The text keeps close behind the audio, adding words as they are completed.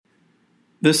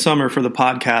This summer for the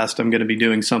podcast, I'm going to be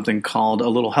doing something called A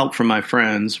Little Help from My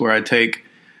Friends, where I take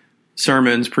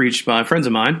sermons preached by friends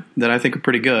of mine that I think are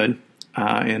pretty good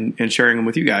and sharing them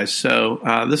with you guys. So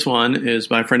this one is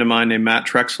by a friend of mine named Matt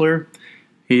Trexler.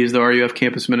 He's the RUF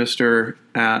campus minister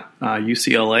at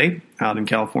UCLA out in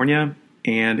California,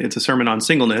 and it's a sermon on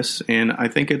singleness, and I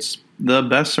think it's the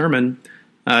best sermon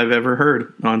I've ever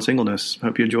heard on singleness.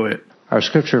 Hope you enjoy it. Our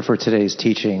scripture for today's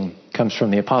teaching comes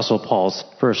from the Apostle Paul's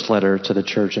first letter to the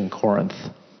church in Corinth.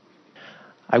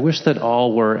 I wish that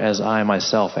all were as I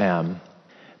myself am,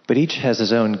 but each has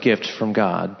his own gift from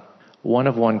God, one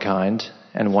of one kind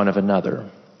and one of another.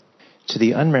 To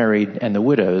the unmarried and the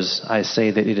widows, I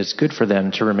say that it is good for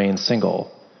them to remain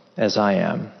single, as I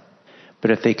am.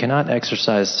 But if they cannot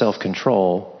exercise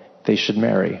self-control, they should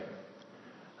marry.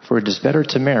 For it is better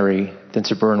to marry than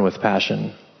to burn with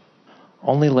passion.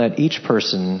 Only let each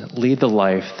person lead the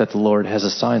life that the Lord has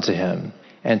assigned to him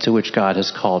and to which God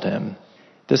has called him.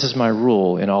 This is my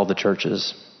rule in all the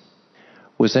churches.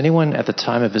 Was anyone at the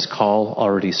time of his call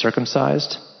already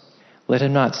circumcised? Let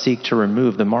him not seek to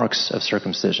remove the marks of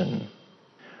circumcision.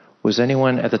 Was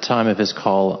anyone at the time of his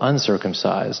call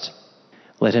uncircumcised?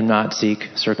 Let him not seek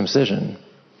circumcision.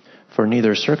 For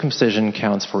neither circumcision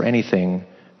counts for anything,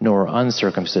 nor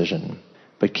uncircumcision,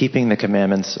 but keeping the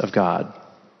commandments of God.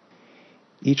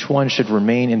 Each one should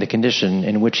remain in the condition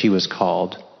in which he was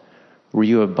called. Were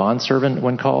you a bondservant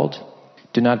when called?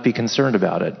 Do not be concerned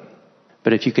about it.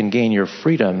 But if you can gain your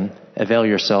freedom, avail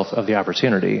yourself of the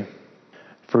opportunity.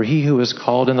 For he who is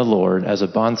called in the Lord as a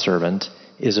bondservant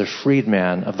is a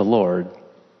freedman of the Lord.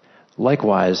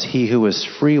 Likewise, he who is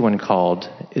free when called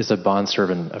is a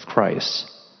bondservant of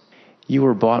Christ. You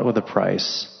were bought with a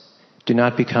price. Do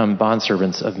not become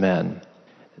bondservants of men.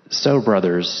 So,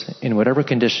 brothers, in whatever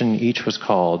condition each was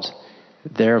called,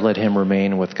 there let him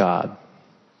remain with God.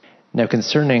 Now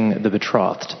concerning the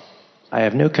betrothed, I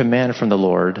have no command from the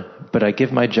Lord, but I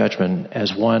give my judgment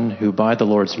as one who by the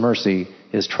Lord's mercy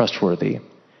is trustworthy.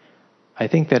 I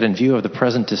think that in view of the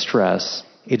present distress,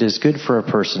 it is good for a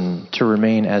person to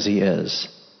remain as he is.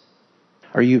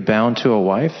 Are you bound to a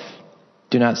wife?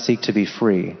 Do not seek to be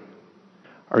free.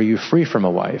 Are you free from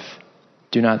a wife?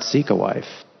 Do not seek a wife.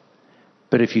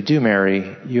 But if you do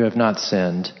marry, you have not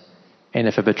sinned, and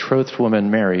if a betrothed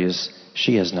woman marries,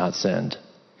 she has not sinned.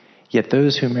 Yet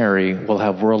those who marry will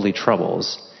have worldly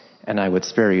troubles, and I would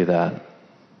spare you that.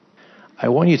 I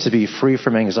want you to be free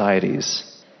from anxieties.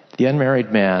 The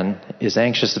unmarried man is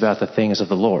anxious about the things of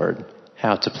the Lord,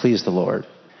 how to please the Lord.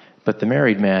 But the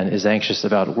married man is anxious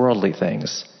about worldly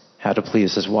things, how to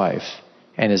please his wife,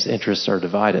 and his interests are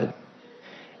divided.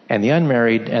 And the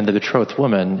unmarried and the betrothed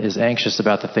woman is anxious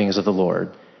about the things of the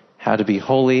Lord, how to be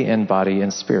holy in body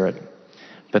and spirit.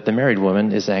 But the married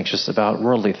woman is anxious about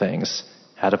worldly things,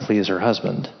 how to please her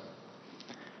husband.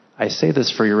 I say this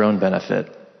for your own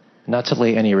benefit, not to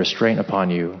lay any restraint upon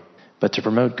you, but to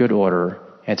promote good order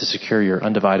and to secure your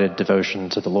undivided devotion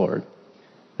to the Lord.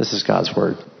 This is God's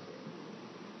word.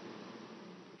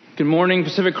 Good morning,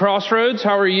 Pacific Crossroads.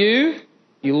 How are you?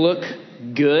 You look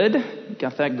good.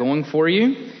 Got that going for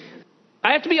you.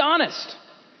 I have to be honest.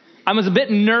 I was a bit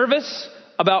nervous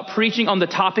about preaching on the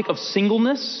topic of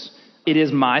singleness. It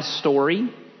is my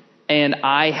story, and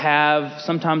I have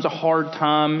sometimes a hard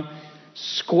time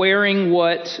squaring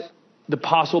what the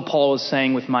Apostle Paul is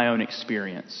saying with my own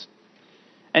experience.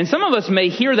 And some of us may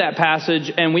hear that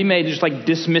passage and we may just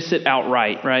dismiss it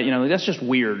outright, right? That's just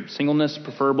weird. Singleness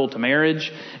preferable to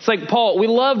marriage. It's like, Paul, we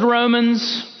loved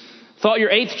Romans. Thought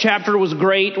your 8th chapter was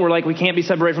great. We're we can't be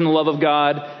separated from the love of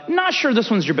God. Not sure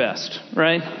this one's your best,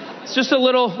 right? It's just a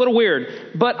little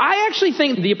weird. But I actually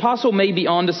think the apostle may be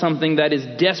onto something that is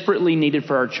desperately needed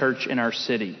for our church and our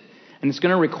city. And it's going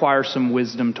to require some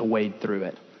wisdom to wade through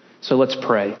it. So let's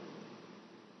pray.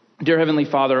 Dear Heavenly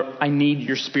Father, I need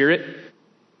your Spirit.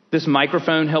 This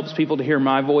microphone helps people to hear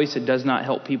my voice. It does not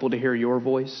help people to hear your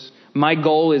voice. My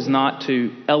goal is not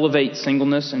to elevate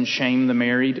singleness and shame the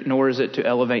married, nor is it to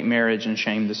elevate marriage and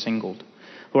shame the singled.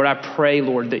 Lord, I pray,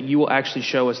 Lord, that you will actually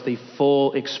show us the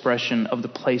full expression of the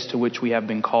place to which we have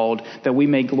been called, that we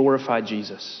may glorify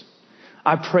Jesus.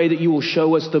 I pray that you will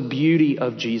show us the beauty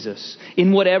of Jesus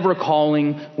in whatever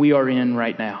calling we are in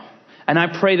right now. And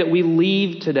I pray that we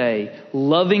leave today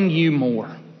loving you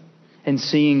more and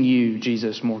seeing you,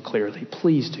 Jesus, more clearly.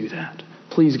 Please do that.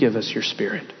 Please give us your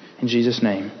Spirit. In Jesus'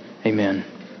 name. Amen.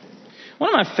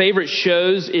 One of my favorite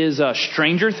shows is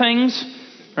Stranger Things,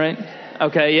 right?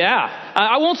 Okay, yeah.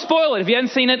 I won't spoil it. If you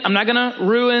haven't seen it, I'm not going to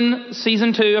ruin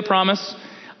season 2, I promise.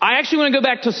 I actually want to go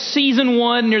back to season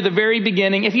 1 near the very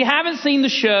beginning. If you haven't seen the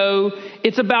show,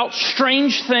 it's about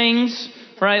strange things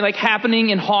right? Like happening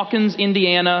in Hawkins,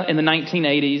 Indiana in the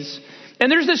 1980s.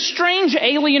 And there's this strange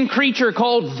alien creature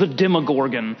called the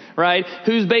Demogorgon, right?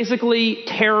 Who's basically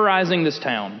terrorizing this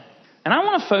town. And I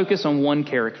want to focus on one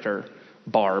character,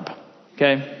 Barb.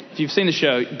 Okay? If you've seen the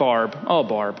show, Barb. Oh,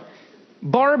 Barb.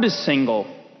 Barb is single.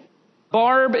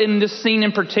 Barb, in this scene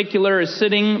in particular, is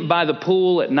sitting by the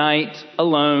pool at night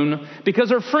alone because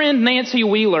her friend Nancy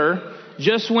Wheeler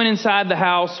just went inside the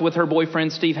house with her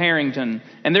boyfriend Steve Harrington.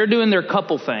 And they're doing their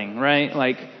couple thing, right?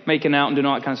 Like making out and doing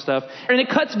all that kind of stuff. And it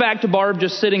cuts back to Barb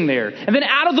just sitting there. And then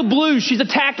out of the blue, she's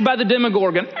attacked by the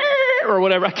Demogorgon. Or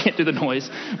whatever. I can't do the noise,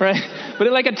 right? But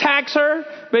it like attacks her,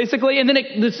 basically. And then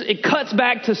it cuts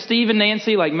back to Steve and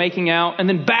Nancy like making out. And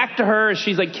then back to her as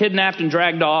she's like kidnapped and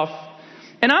dragged off.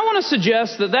 And I want to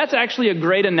suggest that that's actually a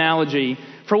great analogy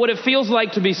for what it feels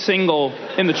like to be single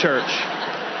in the church.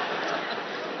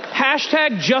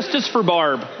 Hashtag justice for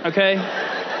Barb, okay?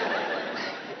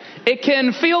 It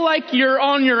can feel like you're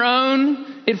on your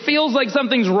own. It feels like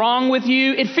something's wrong with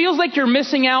you. It feels like you're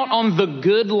missing out on the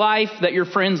good life that your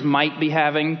friends might be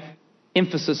having.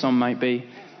 Emphasis on might be.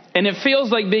 And it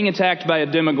feels like being attacked by a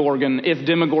Demogorgon if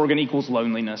Demogorgon equals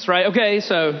loneliness, right? Okay,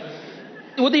 so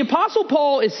what the Apostle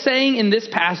Paul is saying in this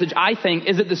passage, I think,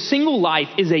 is that the single life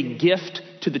is a gift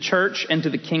to the church and to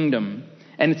the kingdom.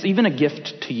 And it's even a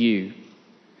gift to you.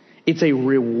 It's a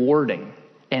rewarding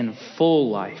and full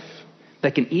life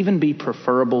that can even be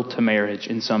preferable to marriage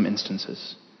in some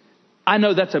instances. I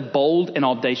know that's a bold and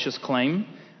audacious claim,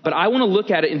 but I want to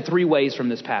look at it in three ways from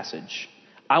this passage.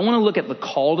 I want to look at the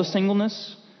call to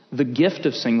singleness, the gift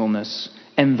of singleness,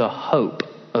 and the hope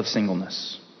of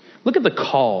singleness. Look at the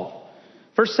call.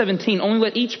 Verse 17, only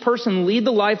let each person lead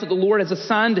the life that the Lord has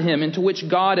assigned to him, into which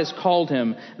God has called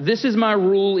him. This is my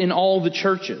rule in all the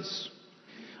churches.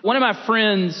 One of my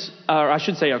friends, or I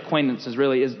should say acquaintances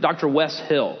really, is Dr. Wes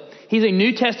Hill. He's a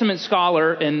New Testament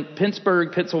scholar in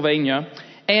Pittsburgh, Pennsylvania,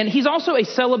 and he's also a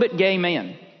celibate gay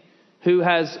man who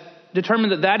has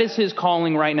determined that that is his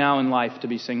calling right now in life, to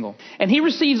be single. And he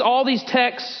receives all these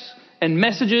texts and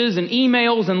messages and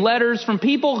emails and letters from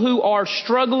people who are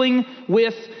struggling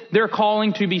with their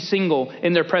calling to be single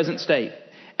in their present state.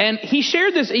 And he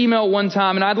shared this email one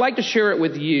time, and I'd like to share it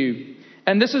with you.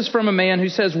 And this is from a man who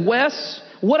says, Wes,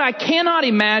 what I cannot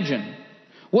imagine,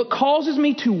 what causes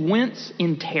me to wince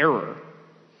in terror,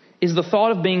 is the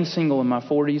thought of being single in my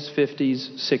 40s,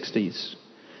 50s, 60s,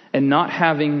 and not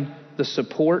having the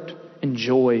support and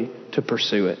joy to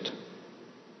pursue it.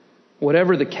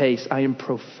 Whatever the case, I am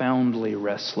profoundly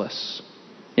restless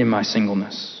in my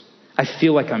singleness. I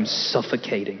feel like I'm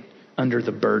suffocating under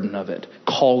the burden of it.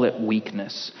 Call it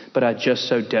weakness, but I just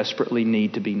so desperately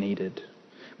need to be needed.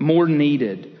 More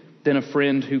needed than a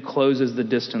friend who closes the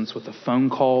distance with a phone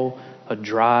call, a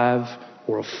drive,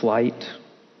 or a flight.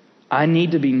 I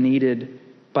need to be needed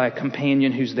by a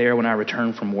companion who's there when I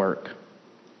return from work,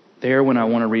 there when I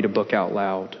want to read a book out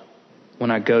loud,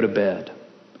 when I go to bed,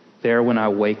 there when I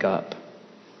wake up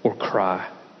or cry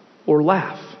or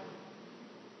laugh,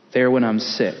 there when I'm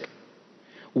sick.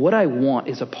 What I want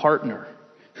is a partner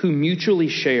who mutually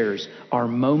shares our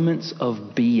moments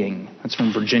of being. That's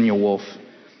from Virginia Woolf.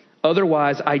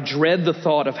 Otherwise, I dread the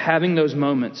thought of having those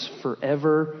moments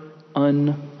forever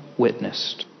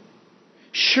unwitnessed.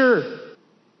 Sure,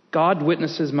 God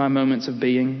witnesses my moments of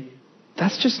being.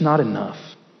 That's just not enough.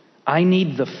 I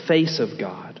need the face of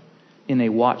God in a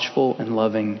watchful and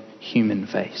loving human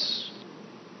face.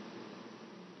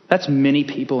 That's many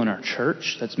people in our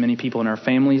church. That's many people in our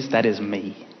families. That is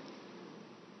me.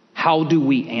 How do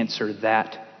we answer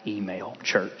that email,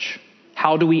 church?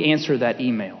 How do we answer that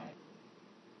email?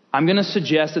 I'm going to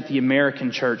suggest that the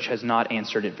American church has not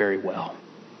answered it very well.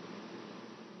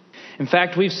 In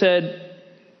fact, we've said,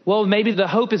 well, maybe the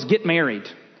hope is get married.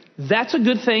 That's a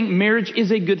good thing. Marriage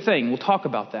is a good thing. We'll talk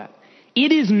about that.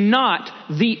 It is not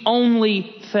the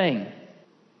only thing.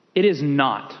 It is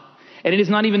not. And it is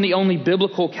not even the only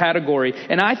biblical category.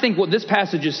 And I think what this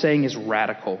passage is saying is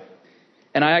radical.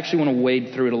 And I actually want to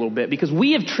wade through it a little bit, because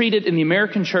we have treated in the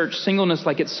American church singleness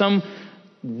like it's some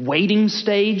waiting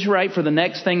stage, right, for the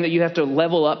next thing that you have to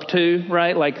level up to,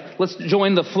 right? Like, let's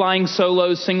join the flying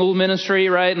solo single ministry,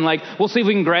 right? And like, we'll see if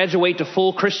we can graduate to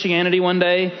full Christianity one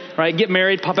day, right? Get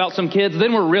married, pop out some kids,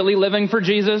 then we're really living for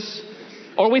Jesus.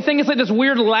 Or we think it's like this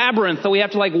weird labyrinth that we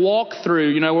have to like walk through,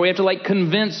 you know, where we have to like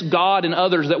convince God and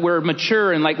others that we're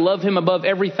mature and like love him above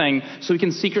everything so we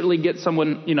can secretly get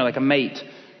someone, you know, like a mate,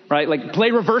 right? Like play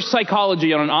reverse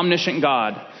psychology on an omniscient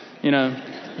God, you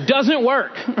know. Doesn't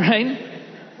work, right?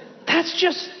 That's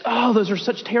just, those are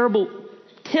such terrible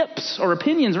tips or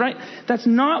opinions, right? That's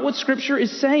not what Scripture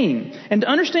is saying. And to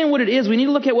understand what it is, we need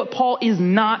to look at what Paul is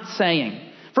not saying.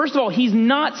 First of all, he's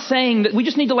not saying that we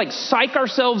just need to psych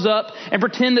ourselves up and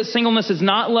pretend that singleness is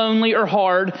not lonely or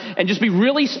hard and just be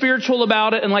really spiritual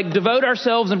about it and devote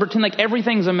ourselves and pretend like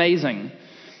everything's amazing.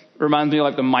 It reminds me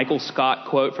of the Michael Scott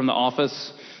quote from The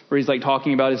Office where he's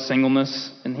talking about his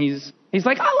singleness and he's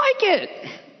like, I like it.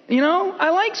 I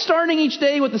like starting each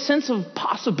day with a sense of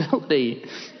possibility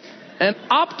and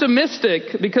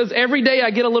optimistic because every day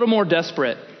I get a little more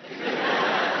desperate.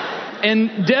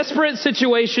 And desperate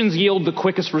situations yield the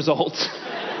quickest results.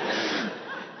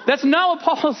 That's not what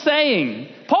Paul's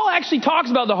saying. Paul actually talks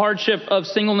about the hardship of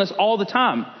singleness all the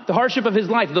time. The hardship of his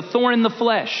life, the thorn in the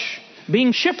flesh,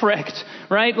 being shipwrecked,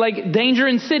 right? Danger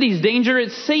in cities, danger at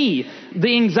sea,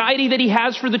 the anxiety that he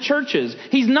has for the churches.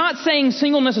 He's not saying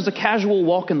singleness is a casual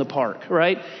walk in the park,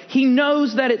 right? He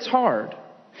knows that it's hard.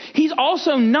 He's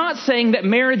also not saying that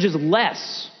marriage is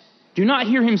less. Do not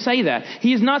hear him say that.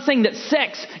 He is not saying that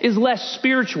sex is less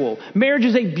spiritual. Marriage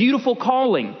is a beautiful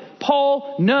calling.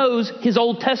 Paul knows his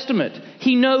Old Testament.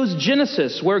 He knows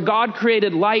Genesis, where God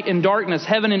created light and darkness,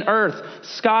 heaven and earth,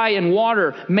 sky and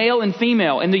water, male and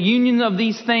female. And the union of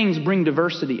these things bring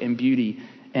diversity and beauty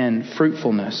and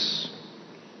fruitfulness.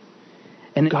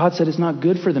 And God said it's not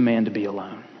good for the man to be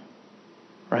alone.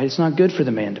 Right? It's not good for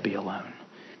the man to be alone.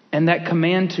 And that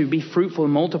command to be fruitful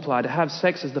and multiply, to have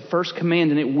sex, is the first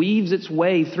command. And it weaves its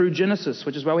way through Genesis,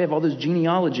 which is why we have all those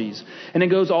genealogies. And it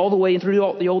goes all the way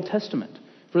through the Old Testament.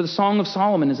 For the Song of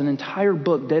Solomon is an entire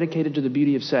book dedicated to the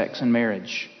beauty of sex and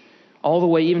marriage. All the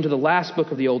way even to the last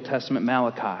book of the Old Testament,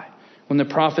 Malachi, when the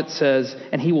prophet says,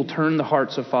 and he will turn the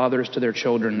hearts of fathers to their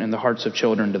children and the hearts of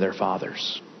children to their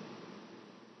fathers.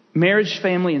 Marriage,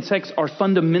 family, and sex are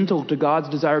fundamental to God's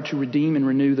desire to redeem and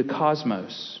renew the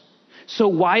cosmos. So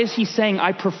why is he saying,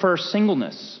 I prefer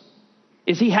singleness?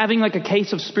 Is he having a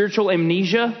case of spiritual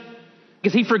amnesia?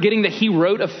 Is he forgetting that he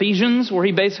wrote Ephesians, where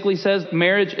he basically says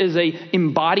marriage is a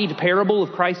embodied parable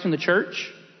of Christ and the church?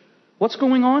 What's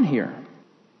going on here?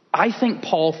 I think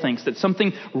Paul thinks that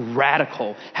something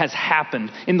radical has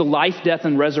happened in the life, death,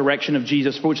 and resurrection of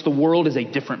Jesus, for which the world is a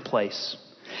different place.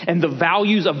 And the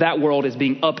values of that world is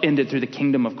being upended through the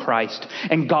kingdom of Christ.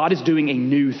 And God is doing a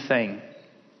new thing.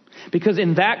 Because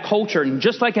in that culture, and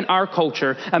just like in our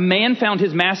culture, a man found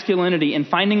his masculinity in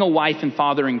finding a wife and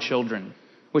fathering children.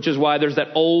 Which is why there's that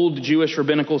old Jewish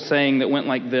rabbinical saying that went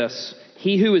like this: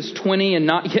 he who is 20 and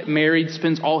not yet married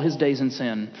spends all his days in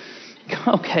sin.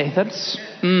 Okay, that's...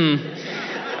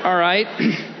 all right.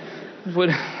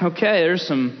 Okay, there's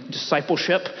some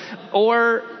discipleship.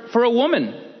 Or for a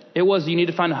woman, it was you need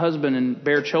to find a husband and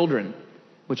bear children.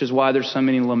 Which is why there's so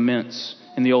many laments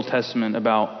in the Old Testament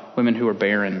about women who are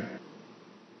barren.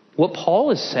 What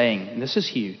Paul is saying, and this is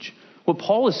huge, what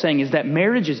Paul is saying is that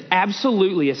marriage is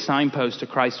absolutely a signpost to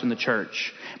Christ and the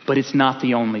church, but it's not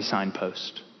the only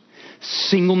signpost.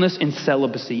 Singleness and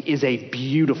celibacy is a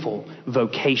beautiful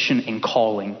vocation and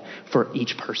calling for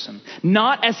each person.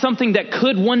 Not as something that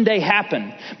could one day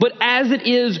happen, but as it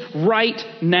is right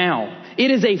now.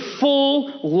 It is a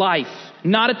full life,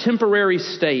 not a temporary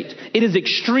state. It is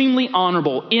extremely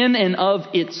honorable in and of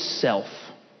itself.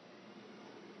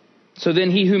 So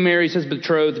then he who marries his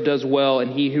betrothed does well,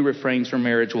 and he who refrains from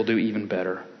marriage will do even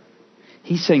better.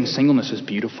 He's saying singleness is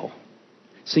beautiful.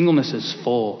 Singleness is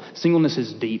full. Singleness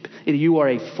is deep. You are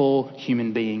a full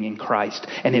human being in Christ,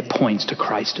 and it points to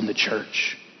Christ and the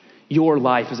church. Your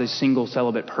life as a single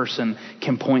celibate person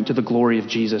can point to the glory of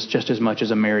Jesus just as much as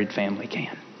a married family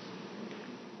can.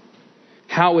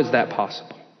 How is that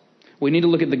possible? We need to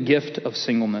look at the gift of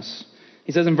singleness.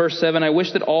 He says in verse 7, I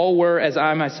wish that all were as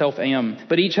I myself am,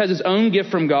 but each has his own gift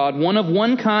from God, one of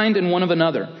one kind and one of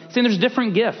another. See, there's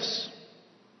different gifts.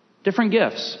 Different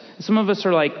gifts. Some of us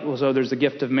are like, well, so there's the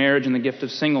gift of marriage and the gift of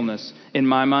singleness. In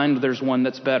my mind, there's one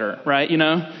that's better, right?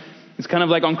 It's kind of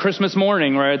like on Christmas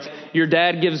morning where it's your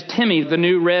dad gives Timmy the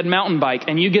new red mountain bike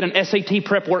and you get an SAT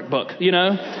prep workbook,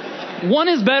 One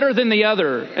is better than the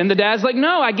other. And the dad's like,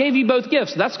 no, I gave you both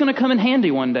gifts. That's going to come in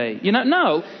handy one day.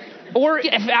 No. Or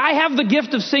if I have the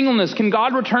gift of singleness, can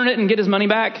God return it and get his money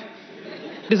back?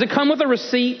 Does it come with a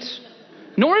receipt?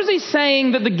 Nor is he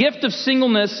saying that the gift of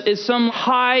singleness is some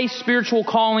high spiritual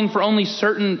calling for only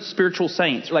certain spiritual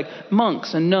saints, like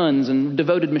monks and nuns and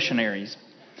devoted missionaries.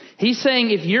 He's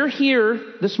saying if you're here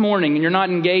this morning and you're not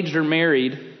engaged or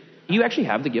married, you actually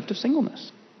have the gift of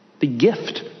singleness. The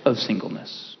gift of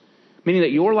singleness. Meaning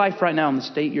that your life right now in the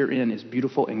state you're in is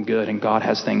beautiful and good, and God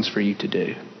has things for you to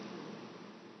do.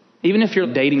 Even if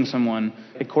you're dating someone,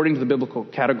 according to the biblical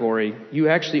category, you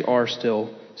actually are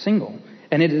still single.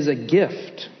 And it is a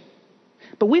gift.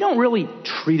 But we don't really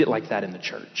treat it like that in the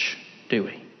church, do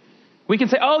we? We can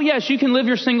say, oh, yes, you can live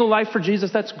your single life for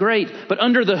Jesus. That's great. But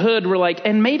under the hood, we're like,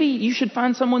 and maybe you should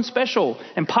find someone special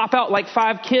and pop out like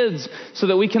 5 kids so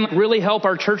that we can really help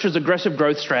our church's aggressive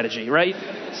growth strategy, right?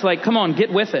 It's like, come on, get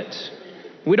with it.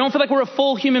 We don't feel like we're a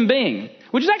full human being,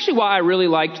 which is actually why I really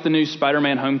liked the new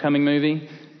Spider-Man Homecoming movie.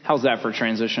 How's that for a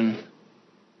transition?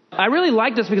 I really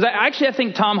like this because I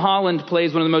think Tom Holland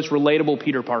plays one of the most relatable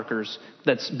Peter Parkers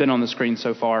that's been on the screen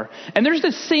so far. And there's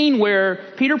this scene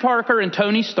where Peter Parker and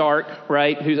Tony Stark,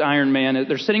 right, who's Iron Man,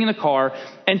 they're sitting in the car,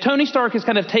 and Tony Stark has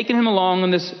kind of taken him along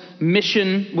on this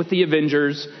mission with the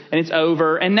Avengers, and it's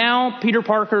over. And now Peter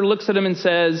Parker looks at him and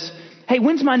says, hey,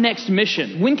 when's my next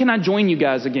mission? When can I join you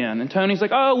guys again? And Tony's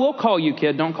like, oh, we'll call you,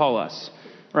 kid. Don't call us,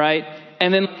 right?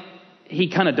 And then he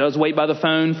kind of does wait by the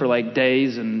phone for like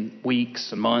days and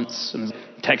weeks and months and is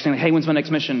texting like, hey, when's my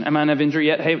next mission? Am I an Avenger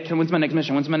yet? Hey, when's my next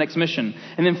mission? When's my next mission?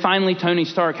 And then finally Tony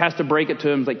Stark has to break it to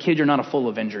him. He's like, kid, you're not a full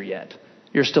Avenger yet.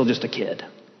 You're still just a kid.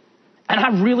 And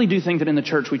I really do think that in the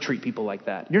church we treat people like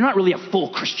that. You're not really a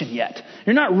full Christian yet.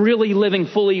 You're not really living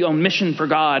fully on mission for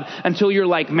God until you're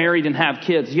like married and have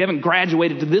kids. You haven't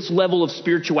graduated to this level of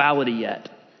spirituality yet.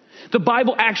 The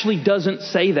Bible actually doesn't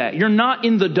say that. You're not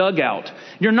in the dugout.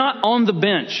 You're not on the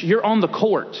bench. You're on the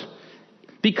court.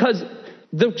 Because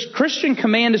the Christian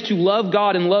command is to love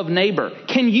God and love neighbor.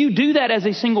 Can you do that as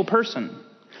a single person?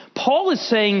 Paul is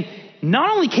saying, not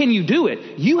only can you do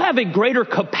it, you have a greater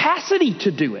capacity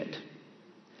to do it.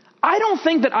 I don't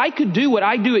think that I could do what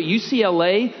I do at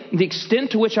UCLA, the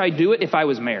extent to which I do it, if I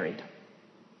was married.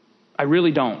 I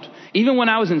really don't. Even when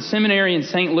I was in seminary in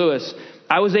St. Louis,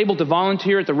 I was able to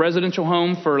volunteer at the residential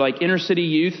home for like inner city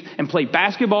youth and play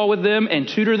basketball with them and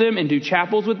tutor them and do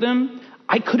chapels with them.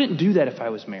 I couldn't do that if I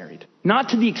was married. Not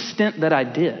to the extent that I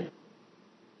did.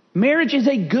 Marriage is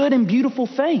a good and beautiful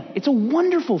thing. It's a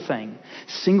wonderful thing.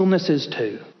 Singleness is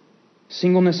too.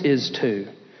 Singleness is too.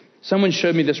 Someone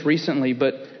showed me this recently,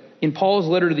 but in Paul's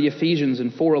letter to the Ephesians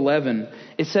in 4:11,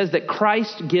 it says that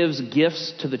Christ gives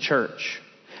gifts to the church.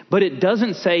 But it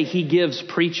doesn't say he gives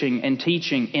preaching and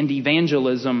teaching and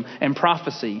evangelism and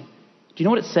prophecy. Do you know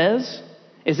what it says?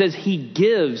 It says he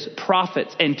gives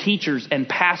prophets and teachers and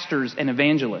pastors and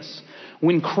evangelists.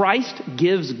 When Christ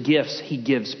gives gifts, he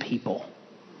gives people.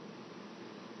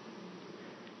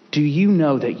 Do you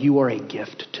know that you are a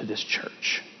gift to this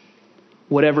church?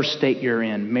 Whatever state you're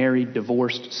in, married,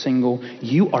 divorced, single,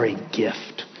 you are a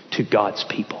gift to God's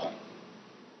people.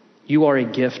 You are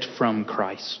a gift from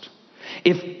Christ.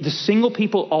 If the single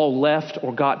people all left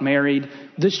or got married,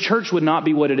 this church would not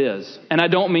be what it is. And I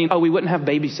don't mean, we wouldn't have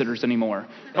babysitters anymore.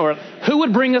 Or who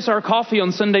would bring us our coffee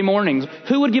on Sunday mornings?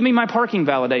 Who would give me my parking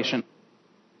validation?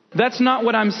 That's not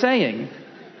what I'm saying.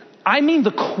 I mean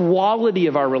the quality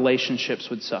of our relationships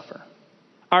would suffer.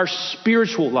 Our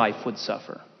spiritual life would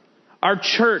suffer. Our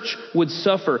church would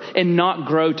suffer and not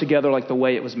grow together like the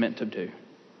way it was meant to do.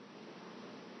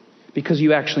 Because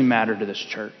you actually matter to this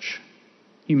church.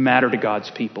 You matter to God's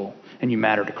people, and you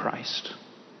matter to Christ.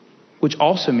 Which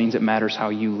also means it matters how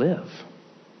you live.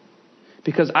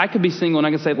 Because I could be single and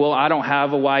I can say, well, I don't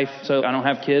have a wife, so I don't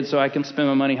have kids, so I can spend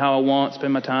my money how I want,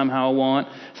 spend my time how I want,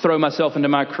 throw myself into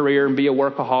my career and be a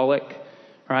workaholic,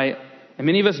 right? And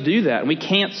many of us do that. And we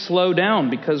can't slow down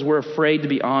because we're afraid to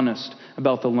be honest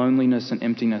about the loneliness and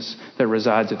emptiness that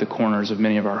resides at the corners of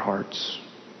many of our hearts.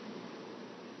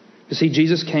 You see,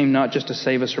 Jesus came not just to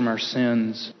save us from our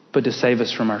sins, but to save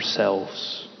us from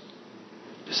ourselves.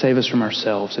 To save us from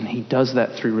ourselves. And he does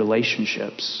that through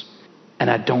relationships. And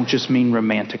I don't just mean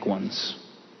romantic ones.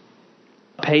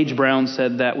 Paige Brown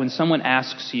said that when someone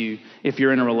asks you if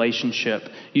you're in a relationship,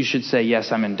 you should say,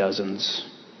 yes, I'm in dozens.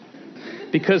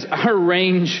 Because our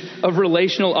range of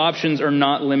relational options are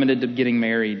not limited to getting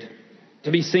married.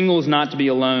 To be single is not to be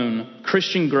alone.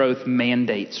 Christian growth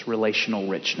mandates relational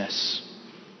richness.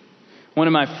 One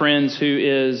of my friends who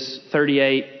is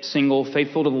 38, single,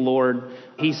 faithful to the Lord,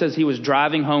 he says he was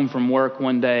driving home from work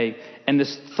one day and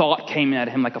this thought came at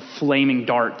him like a flaming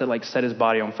dart that like set his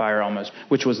body on fire almost,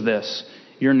 which was this: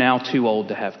 you're now too old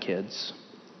to have kids.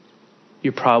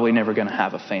 You're probably never going to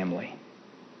have a family.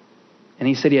 And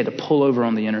he said he had to pull over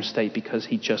on the interstate because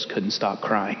he just couldn't stop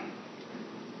crying.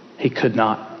 He could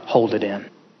not hold it in.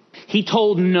 He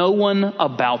told no one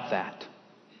about that.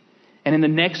 And in the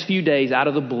next few days, out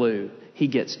of the blue, he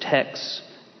gets texts,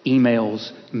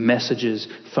 emails, messages,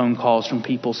 phone calls from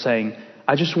people saying,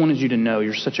 I just wanted you to know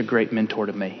you're such a great mentor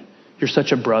to me. You're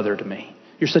such a brother to me.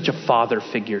 You're such a father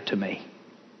figure to me.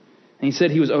 And he said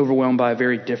he was overwhelmed by a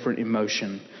very different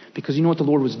emotion because you know what the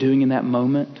Lord was doing in that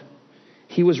moment?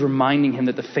 He was reminding him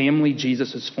that the family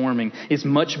Jesus is forming is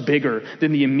much bigger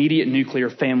than the immediate nuclear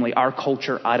family our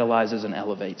culture idolizes and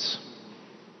elevates.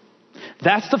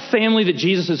 That's the family that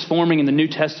Jesus is forming and the New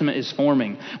Testament is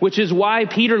forming, which is why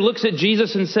Peter looks at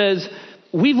Jesus and says,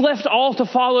 we've left all to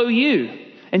follow you.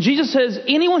 And Jesus says,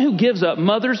 anyone who gives up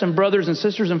mothers and brothers and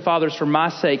sisters and fathers for my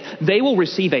sake, they will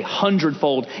receive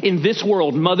 100-fold in this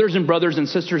world, mothers and brothers and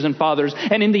sisters and fathers,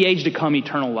 and in the age to come,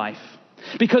 eternal life.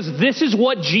 Because this is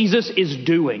what Jesus is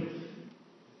doing.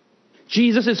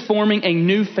 Jesus is forming a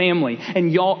new family,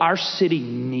 and y'all, our city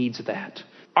needs that.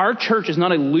 Our church is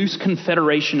not a loose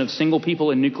confederation of single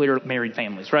people and nuclear married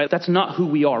families, right? That's not who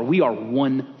we are. We are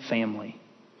one family.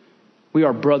 We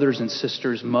are brothers and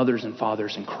sisters, mothers and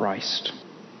fathers in Christ.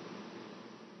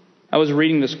 I was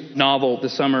reading this novel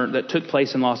this summer that took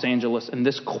place in Los Angeles, and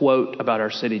this quote about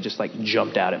our city just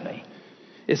jumped out at me.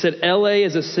 It said, LA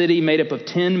is a city made up of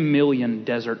 10 million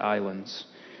desert islands,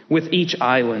 with each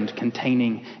island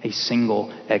containing a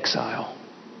single exile.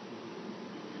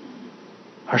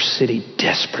 Our city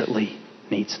desperately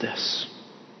needs this.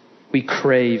 We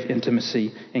crave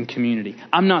intimacy and community.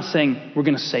 I'm not saying we're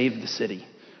going to save the city.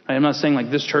 Right? I'm not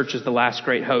saying this church is the last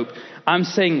great hope. I'm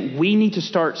saying we need to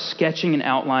start sketching and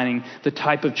outlining the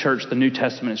type of church the New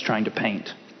Testament is trying to paint.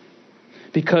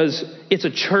 Because it's a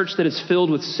church that is filled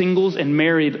with singles and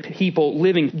married people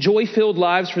living joy-filled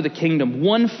lives for the kingdom.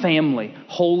 One family,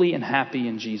 holy and happy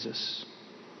in Jesus.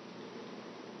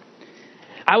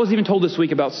 I was even told this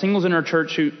week about singles in our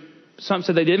church who some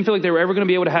said they didn't feel like they were ever going to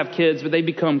be able to have kids, but they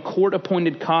become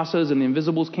court-appointed CASAs in the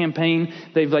Invisibles campaign.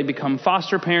 They've become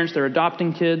foster parents. They're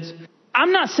adopting kids.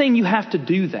 I'm not saying you have to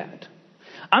do that.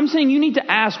 I'm saying you need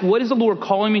to ask, what is the Lord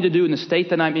calling me to do in the state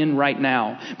that I'm in right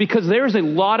now? Because there's a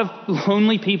lot of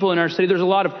lonely people in our city. There's a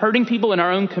lot of hurting people in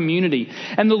our own community.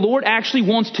 And the Lord actually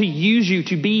wants to use you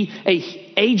to be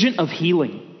an agent of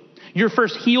healing. You're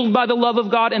first healed by the love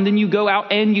of God, and then you go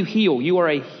out and you heal. You are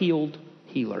a healed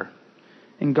healer.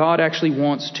 And God actually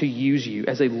wants to use you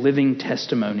as a living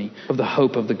testimony of the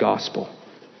hope of the gospel.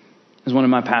 As one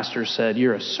of my pastors said,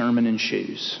 you're a sermon in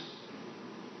shoes.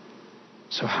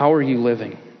 So how are you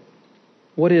living?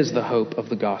 What is the hope of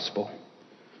the gospel?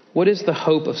 What is the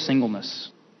hope of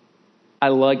singleness? I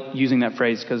like using that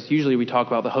phrase because usually we talk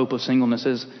about the hope of singleness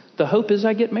as the hope is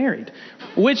I get married,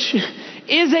 which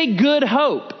is a good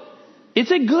hope.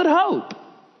 It's a good hope.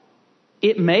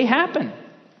 It may happen.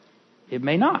 It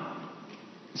may not.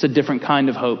 It's a different kind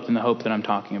of hope than the hope that I'm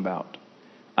talking about.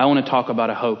 I want to talk about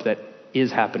a hope that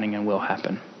is happening and will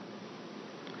happen.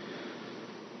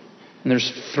 And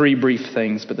there's 3 brief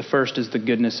things, but the first is the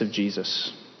goodness of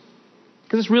Jesus.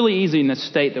 Because it's really easy in this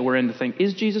state that we're in to think,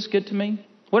 is Jesus good to me?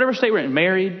 Whatever state we're in,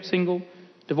 married, single,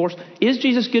 divorced, is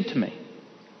Jesus good to me?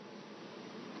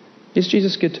 Is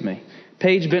Jesus good to me?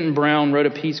 Paige Benton Brown wrote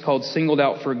a piece called Singled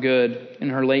Out for Good in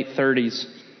her late 30s.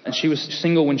 And she was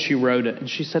single when she wrote it. And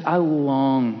she said, I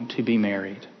long to be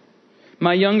married.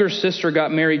 My younger sister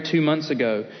got married 2 months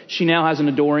ago. She now has an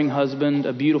adoring husband,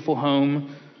 a beautiful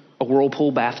home, a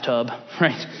whirlpool bathtub,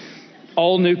 right?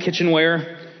 All new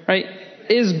kitchenware, right?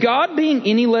 Is God being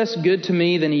any less good to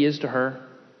me than he is to her?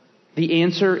 The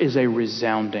answer is a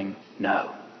resounding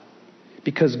no.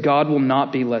 Because God will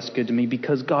not be less good to me,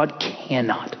 because God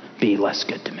cannot be less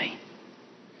good to me.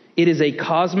 It is a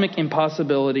cosmic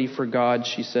impossibility for God,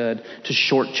 she said, to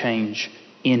shortchange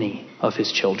any of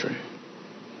his children.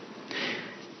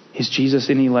 Is Jesus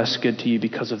any less good to you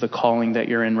because of the calling that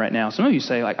you're in right now? Some of you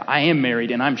say, I am married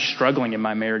and I'm struggling in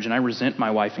my marriage and I resent my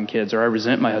wife and kids, or I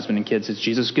resent my husband and kids. Is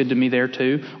Jesus good to me there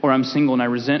too? Or I'm single and I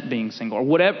resent being single, or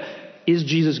whatever. Is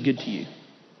Jesus good to you?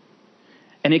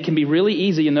 And it can be really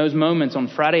easy in those moments on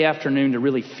Friday afternoon to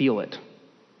really feel it.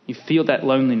 You feel that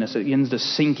loneliness. It begins to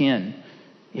sink in.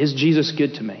 Is Jesus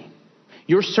good to me?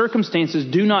 Your circumstances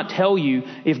do not tell you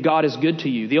if God is good to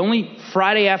you. The only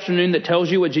Friday afternoon that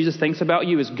tells you what Jesus thinks about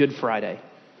you is Good Friday,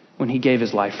 when he gave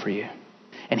his life for you.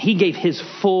 And he gave his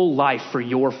full life for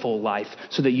your full life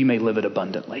so that you may live it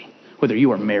abundantly, whether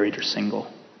you are married or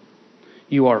single.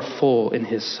 You are full in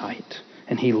his sight,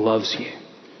 and he loves you,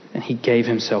 and he gave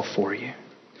himself for you.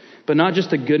 But not just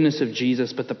the goodness of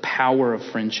Jesus, but the power of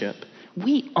friendship.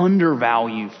 We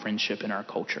undervalue friendship in our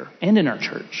culture and in our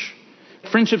church.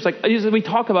 Friendships, we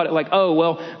talk about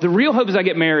it the real hope is I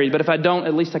get married, but if I don't,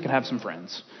 at least I can have some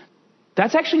friends.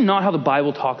 That's actually not how the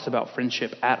Bible talks about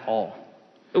friendship at all.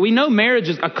 We know marriage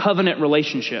is a covenant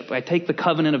relationship. I take the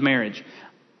covenant of marriage.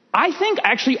 I think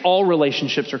actually all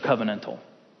relationships are covenantal.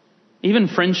 Even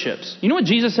friendships. You know what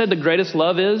Jesus said the greatest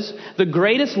love is? The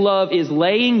greatest love is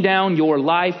laying down your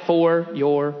life for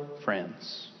your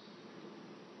friends.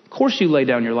 Of course you lay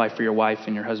down your life for your wife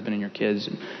and your husband and your kids.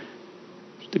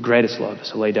 The greatest love is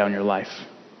to lay down your life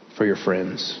for your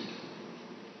friends.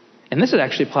 And this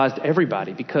actually applies to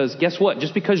everybody, because guess what?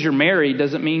 Just because you're married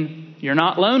doesn't mean you're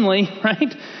not lonely,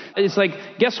 right? It's like,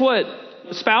 guess what?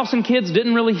 Spouse and kids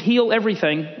didn't really heal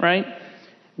everything, right?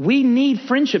 We need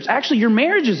friendships. Actually, your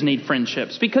marriages need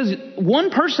friendships, because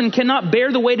one person cannot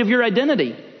bear the weight of your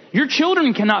identity. Your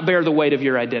children cannot bear the weight of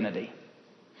your identity.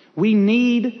 We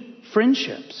need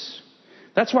friendships.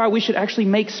 That's why we should actually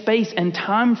make space and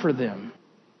time for them.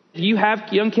 If you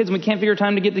have young kids and we can't figure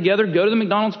time to get together, go to the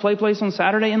McDonald's play place on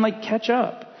Saturday and catch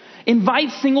up. Invite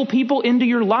single people into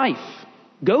your life.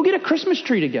 Go get a Christmas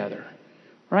tree together,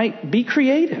 right? Be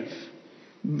creative.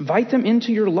 Invite them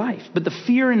into your life. But the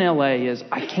fear in LA is,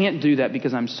 I can't do that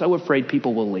because I'm so afraid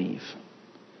people will leave.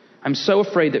 I'm so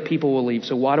afraid that people will leave.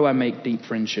 So why do I make deep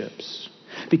friendships?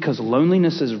 Because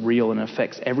loneliness is real and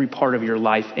affects every part of your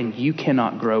life, and you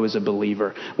cannot grow as a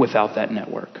believer without that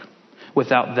network,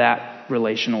 without that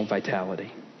relational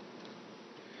vitality.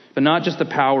 But not just the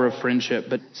power of friendship,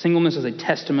 but singleness is a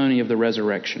testimony of the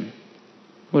resurrection.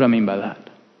 What do I mean by that?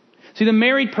 See, the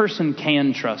married person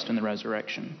can trust in the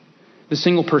resurrection. The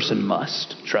single person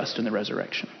must trust in the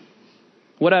resurrection.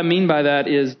 What I mean by that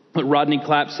is what Rodney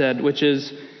Clapp said, which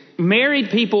is, married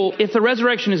people, if the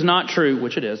resurrection is not true,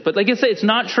 which it is, but say it's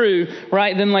not true,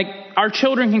 right? Then our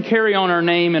children can carry on our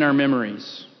name and our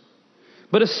memories.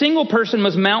 But a single person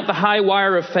must mount the high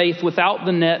wire of faith without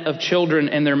the net of children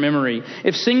and their memory.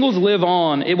 If singles live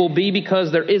on, it will be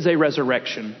because there is a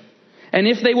resurrection. And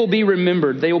if they will be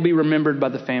remembered, they will be remembered by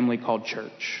the family called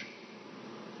church.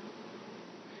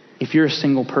 If you're a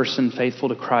single person faithful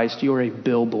to Christ, you are a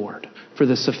billboard for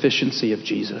the sufficiency of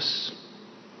Jesus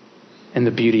and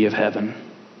the beauty of heaven.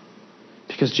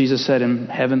 Because Jesus said in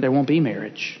heaven there won't be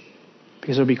marriage,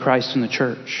 because there'll be Christ in the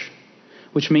church.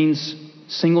 Which means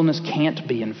singleness can't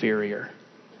be inferior,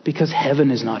 because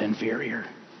heaven is not inferior.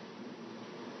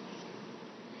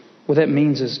 What that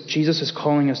means is Jesus is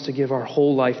calling us to give our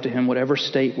whole life to Him, whatever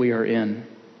state we are in.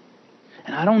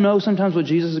 And I don't know sometimes what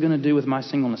Jesus is going to do with my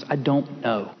singleness. I don't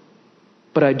know.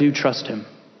 But I do trust Him.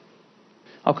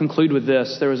 I'll conclude with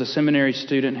this. There was a seminary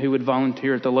student who would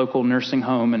volunteer at the local nursing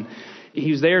home. And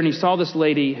he was there and he saw this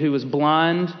lady who was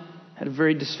blind, had a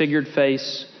very disfigured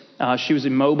face. She was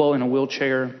immobile in a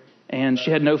wheelchair. And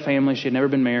she had no family. She had never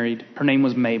been married. Her name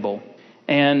was Mabel.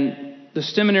 And the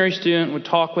seminary student would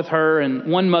talk with her.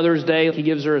 And one Mother's Day, he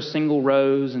gives her a single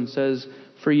rose and says,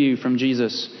 "For you, from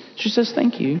Jesus." She says,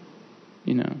 "Thank you."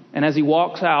 And as he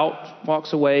walks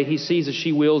away, he sees that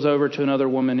she wheels over to another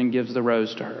woman and gives the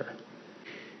rose to her.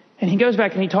 And he goes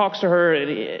back and he talks to her,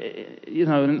 in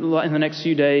the next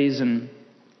few days, and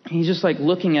he's just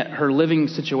looking at her living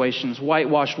situations,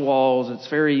 whitewashed walls. It's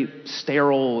very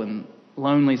sterile and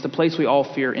lonely. It's the place we all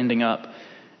fear ending up.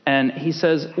 And he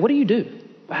says, "What do you do?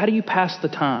 How do you pass the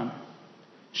time?"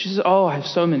 She says, "Oh, I have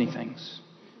so many things.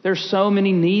 There's so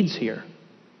many needs here."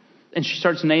 And she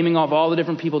starts naming off all the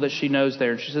different people that she knows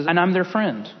there. And she says, "And I'm their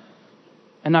friend.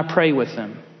 And I pray with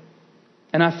them.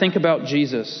 And I think about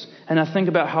Jesus. And I think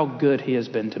about how good He has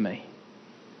been to me."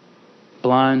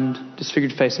 Blind,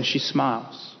 disfigured face, and she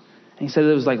smiles. And he said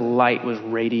it was like light was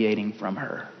radiating from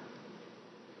her.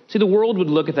 See, the world would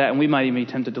look at that, and we might even be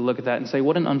tempted to look at that and say,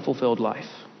 what an unfulfilled life.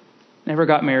 Never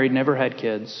got married, never had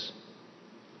kids.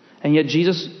 And yet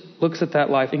Jesus looks at that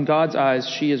life. In God's eyes,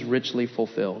 she is richly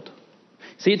fulfilled.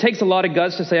 See, it takes a lot of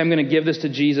guts to say, I'm going to give this to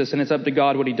Jesus, and it's up to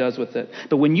God what He does with it.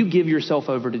 But when you give yourself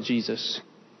over to Jesus,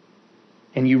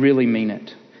 and you really mean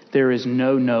it, there is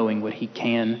no knowing what He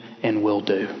can and will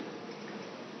do.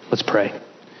 Let's pray.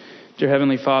 Dear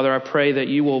Heavenly Father, I pray that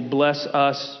You will bless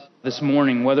us this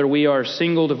morning, whether we are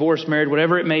single, divorced, married,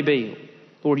 whatever it may be.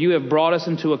 Lord, You have brought us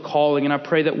into a calling, and I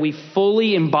pray that we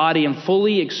fully embody and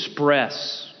fully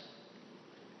express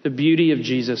the beauty of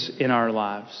Jesus in our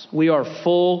lives. We are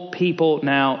full people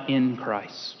now in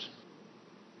Christ.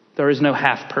 There is no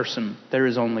half person. There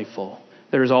is only full.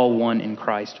 There is all one in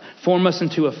Christ. Form us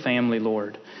into a family,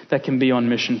 Lord, that can be on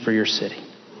mission for Your city.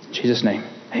 In Jesus' name,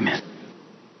 amen.